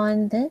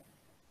on this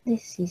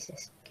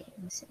scissors. Okay.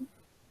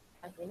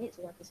 5 minutes.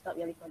 You want to stop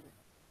your recording,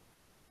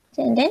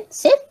 and then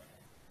save.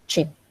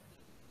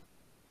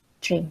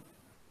 Trim.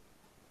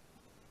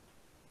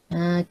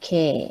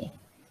 Okay.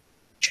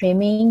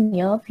 Trimming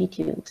your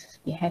videos.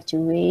 You have to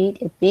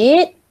wait a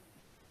bit.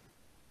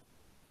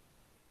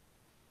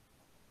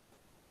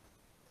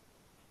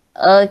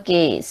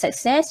 Okay,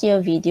 success.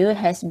 Your video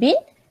has been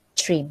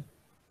trimmed.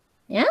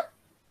 Yeah?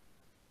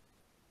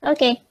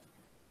 Okay.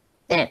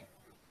 Then.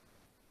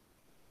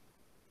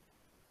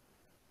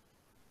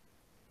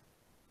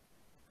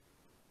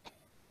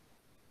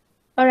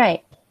 All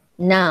right.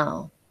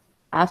 Now,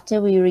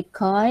 after we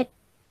record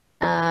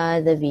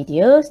the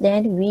videos,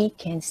 then we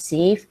can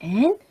save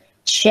and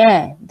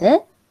share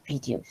the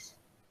videos.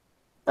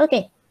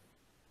 Okay.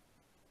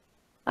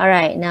 All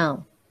right.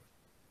 Now,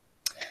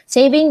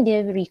 saving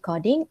the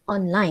recording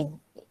online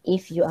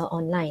if you are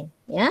online.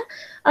 Yeah.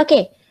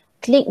 Okay.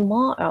 Click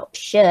more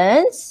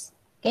options.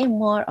 Okay.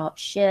 More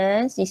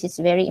options. This is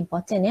very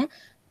important. Yeah.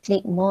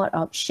 Click more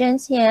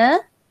options here,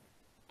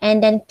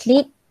 and then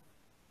click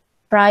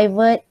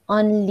private.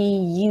 Only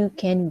you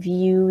can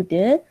view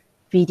the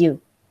video.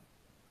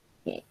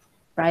 Okay.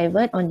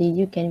 Private. Only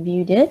you can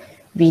view the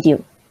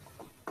video.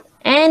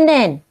 And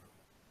then,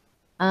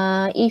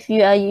 if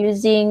you are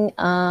using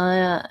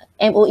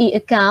MOE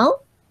account,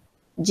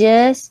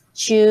 just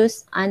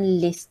choose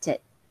unlisted.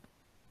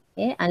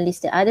 Okay,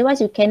 unlisted. Otherwise,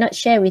 you cannot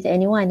share with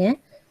anyone. Yeah.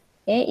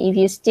 Okay. If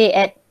you stay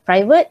at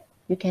private,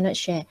 you cannot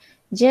share.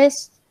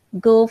 Just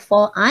go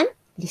for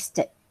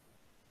unlisted.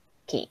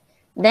 Okay.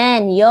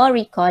 Then your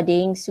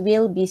recordings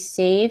will be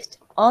saved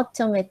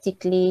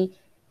automatically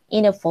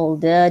in a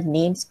folder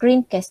named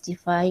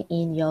Screencastify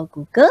in your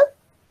Google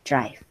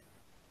Drive.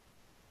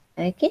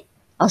 Okay,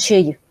 I'll show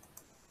you.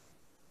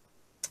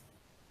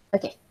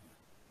 Okay.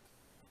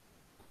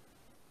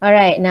 All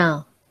right,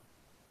 now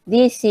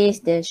this is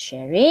the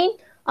sharing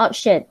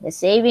option, the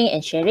saving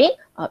and sharing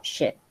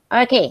option.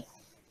 Okay,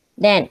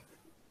 then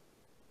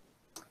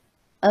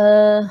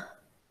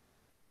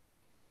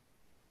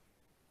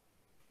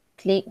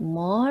click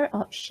more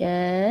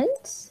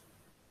options.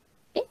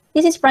 Okay,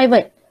 this is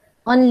private.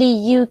 Only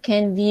you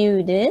can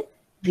view the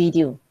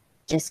video.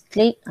 Just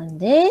click on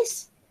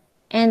this.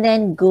 and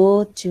then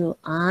go to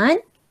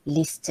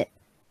unlisted.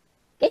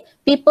 Okay,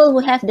 people who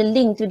have the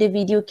link to the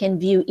video can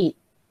view it.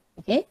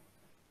 Okay,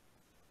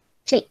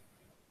 click.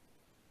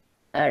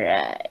 All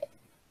right,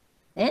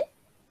 then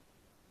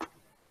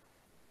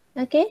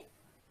okay,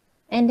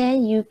 and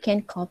then you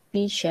can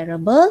copy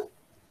shareable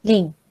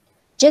link.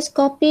 Just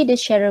copy the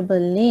shareable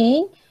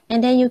link,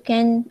 and then you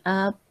can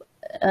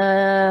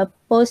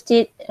post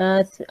it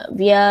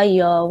via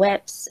your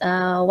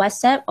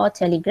WhatsApp or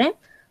Telegram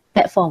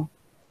platform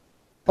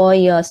for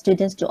your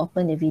students to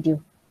open the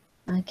video.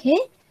 Okay.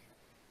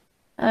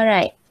 All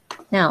right.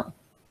 Now,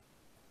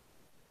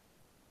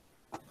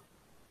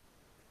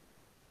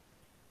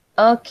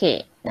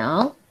 okay.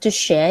 Now to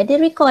share the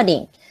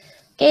recording.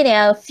 Okay,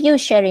 there are a few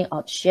sharing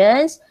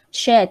options.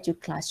 Share to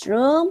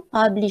Classroom,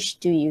 publish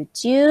to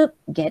YouTube,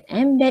 get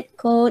embed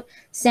code,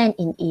 send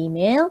in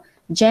email,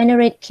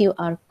 generate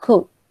QR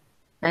code.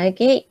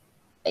 Okay,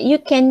 you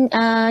can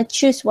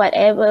choose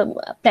whatever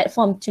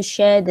platform to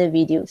share the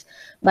videos,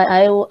 but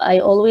I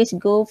always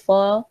go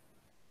for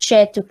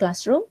share to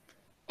Classroom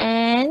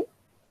and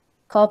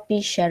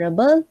copy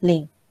shareable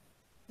link.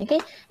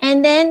 Okay, and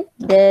then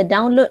the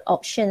download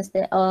options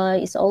that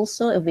is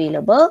also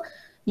available.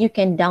 You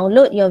can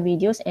download your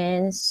videos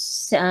and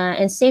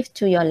save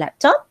to your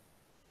laptop.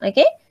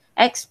 Okay,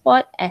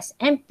 export as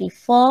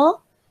MP4,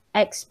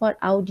 export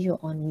audio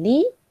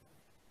only,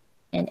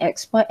 and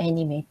export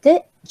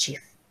animated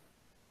GIF.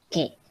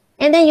 Okay,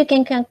 and then you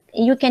can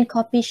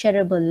copy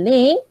shareable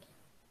link.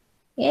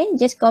 Okay,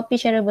 just copy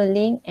shareable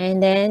link,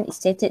 and then it's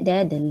stated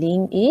there the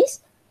link is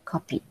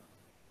copied.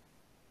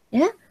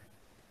 Yeah.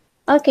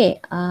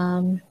 Okay.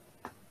 I'll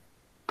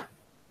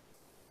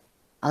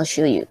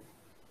show you.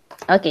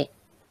 Okay.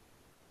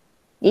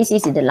 This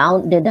is the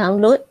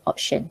download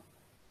option.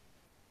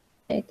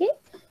 Okay.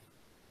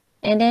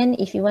 And then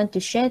if you want to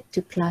share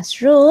to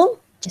Classroom,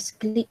 just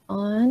click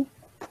on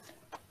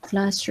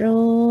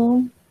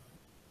Classroom.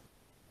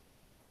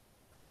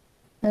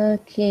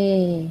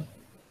 Okay.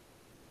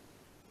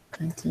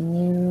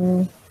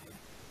 Continue.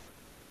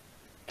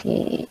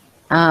 Okay.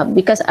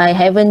 Because I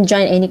haven't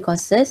joined any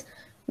courses,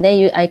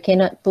 then I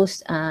cannot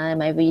post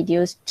my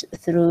videos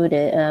through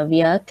the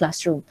via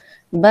Classroom.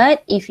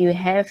 But if you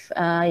have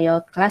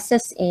your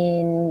classes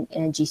in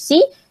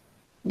GC,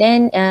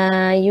 then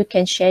you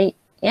can share it.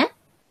 Yeah.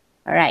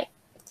 All right.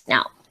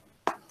 Now.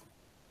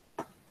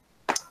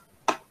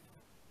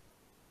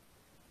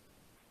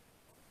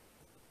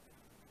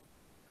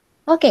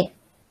 Okay.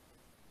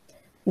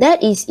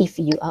 That is if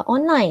you are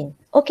online.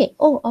 Okay.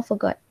 Oh, I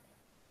forgot.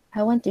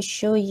 I want to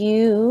show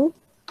you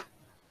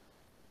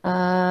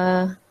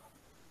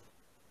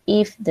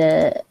if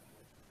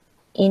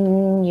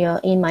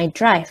in my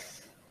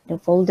drive, the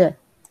folder.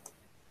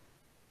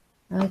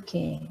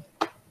 Okay.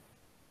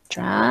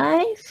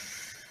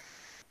 Drive.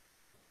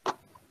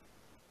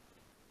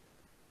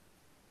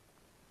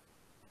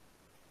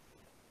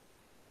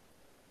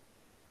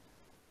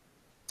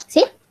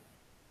 See?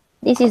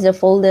 This is the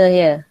folder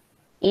here.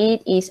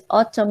 It is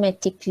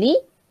automatically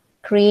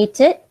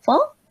created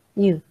for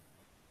you.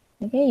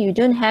 Okay, you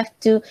don't have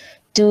to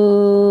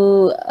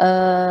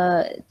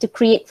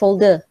create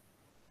folder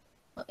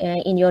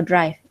in your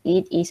drive.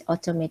 It is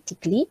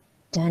automatically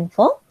done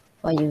for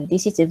you.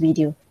 This is a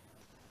video.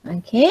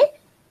 Okay.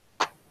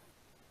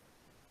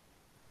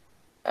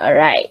 All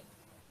right.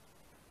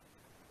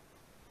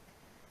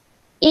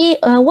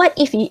 What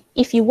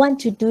if you want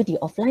to do the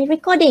offline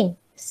recording?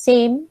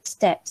 Same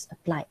steps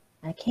apply.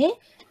 Okay.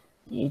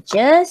 You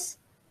just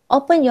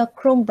open your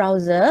Chrome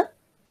browser.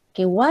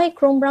 Okay, why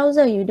Chrome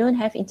browser? You don't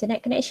have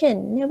internet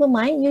connection. Never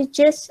mind, you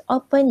just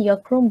open your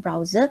Chrome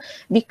browser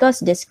because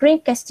the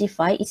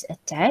Screencastify is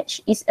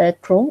attached, is a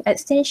Chrome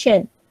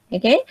extension.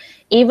 Okay,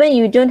 even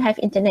you don't have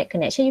internet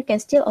connection, you can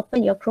still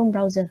open your Chrome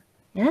browser.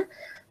 Yeah,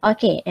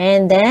 okay,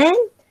 and then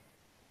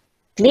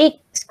click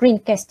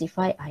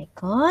Screencastify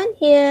icon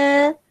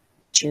here,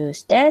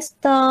 choose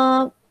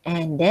desktop,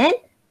 and then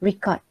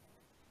record.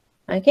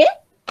 Okay,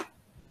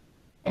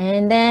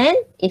 and then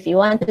if you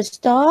want to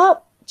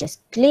stop,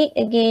 just click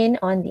again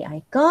on the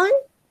icon.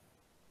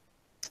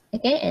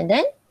 Okay, and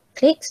then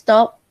click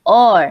stop,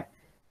 or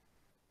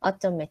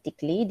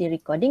automatically the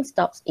recording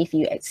stops if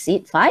you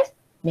exceed 5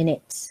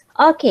 minutes.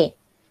 Okay,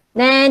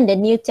 then the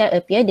new tab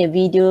appear, the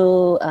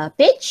video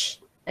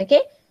page.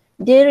 Okay,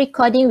 the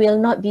recording will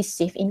not be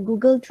saved in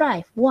Google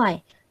Drive.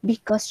 Why?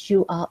 Because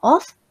you are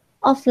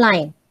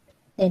offline.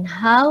 Then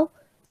how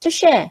to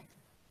share?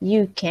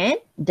 You can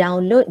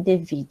download the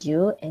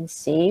video and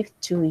save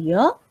to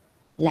your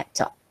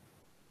laptop.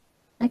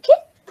 Okay,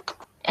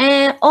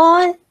 and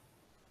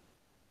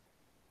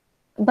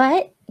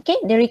but okay,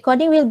 the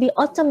recording will be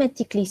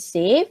automatically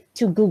saved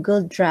to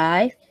Google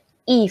Drive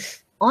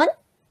if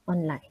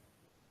online.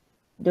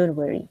 Don't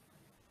worry.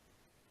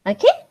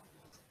 Okay,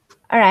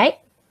 all right.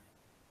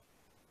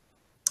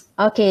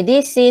 Okay,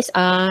 this is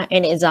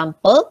an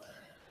example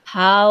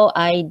how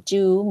I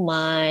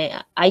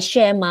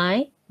share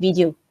my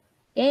video.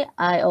 Okay,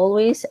 I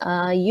always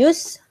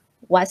use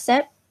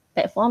WhatsApp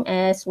platform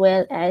as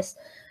well as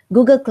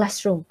Google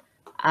Classroom.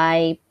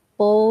 I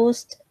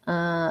post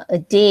a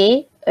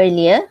day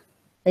earlier,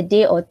 a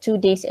day or 2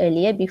 days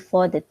earlier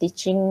before the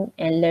teaching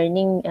and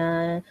learning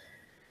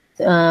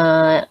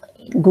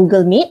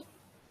Google Meet.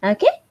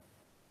 Okay,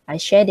 I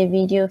share the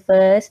video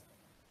first.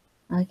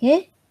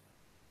 Okay,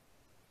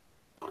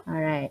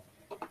 all right.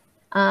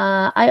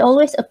 I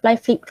always apply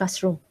flipped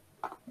classroom.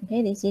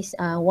 Okay, this is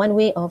one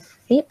way of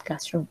flipped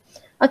classroom.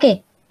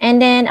 Okay,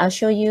 and then I'll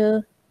show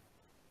you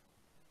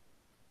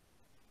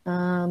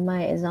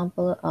my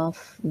example of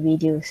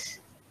videos.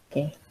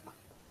 Okay.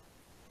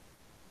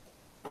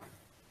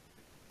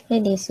 Okay,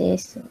 this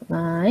is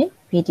my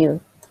video.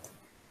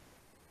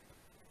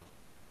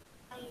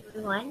 Hi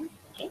everyone.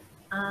 Okay.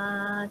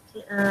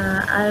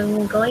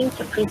 I'm going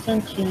to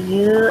present to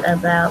you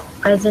about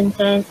present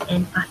tense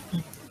and past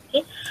tense.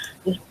 Okay.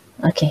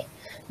 Okay,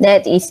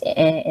 that is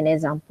an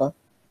example.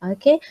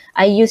 Okay,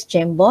 I use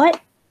Jamboard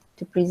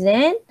to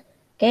present.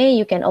 Okay,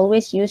 you can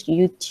always use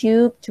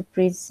YouTube to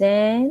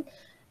present,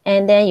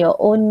 and then your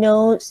own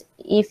notes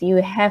if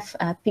you have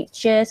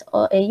pictures,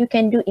 or you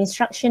can do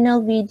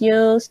instructional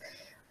videos,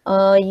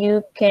 or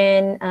you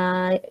can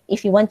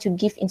if you want to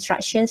give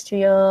instructions to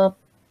your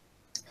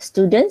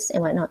students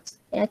and whatnot.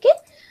 Okay,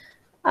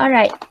 all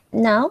right,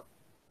 now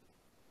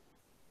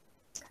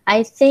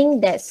I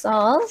think that's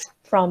all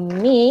from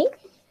me.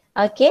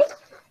 Okay,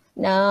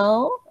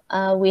 now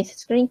with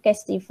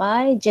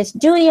Screencastify, just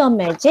do your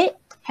magic,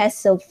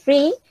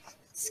 hassle-free.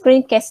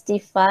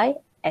 Screencastify,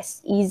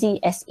 as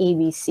easy as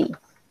ABC.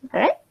 All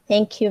right,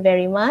 thank you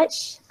very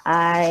much.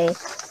 I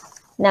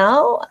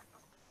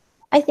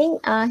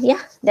think yeah,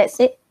 that's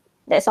it.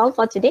 That's all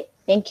for today.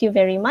 Thank you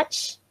very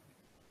much.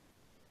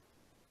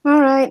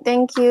 All right,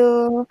 thank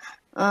you,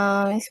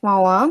 Ms.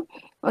 Mawa.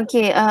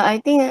 Okay,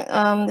 I think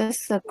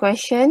there's a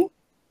question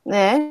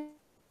there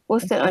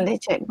posted on the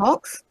chat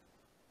box.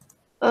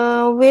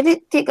 Will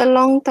it take a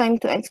long time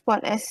to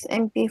export as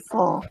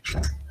MP4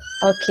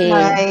 Okay.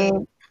 by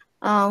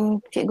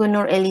Cikgu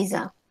Nur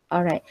Eliza?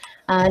 All right.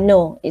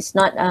 No, it's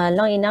not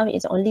long enough.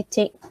 It's only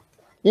take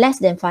less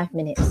than 5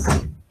 minutes.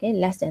 Okay,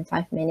 less than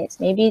 5 minutes,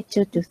 maybe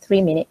 2 to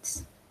 3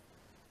 minutes.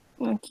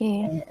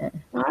 Okay.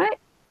 All right.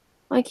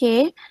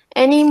 Okay.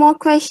 Any more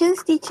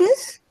questions,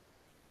 teachers?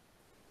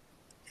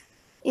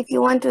 If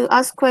you want to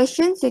ask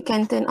questions, you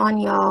can turn on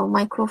your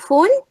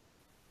microphone.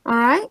 All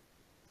right.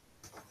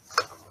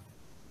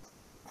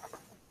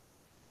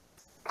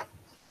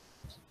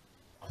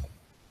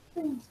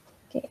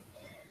 Okay.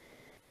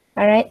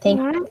 All right. Thank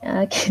you.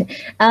 Okay.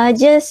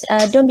 Just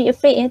don't be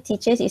afraid,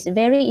 teachers. It's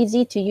very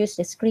easy to use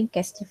the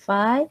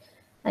Screencastify.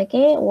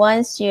 Okay.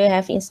 Once you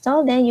have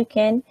installed, then you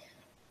can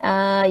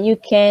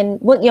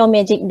work your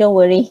magic. Don't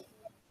worry.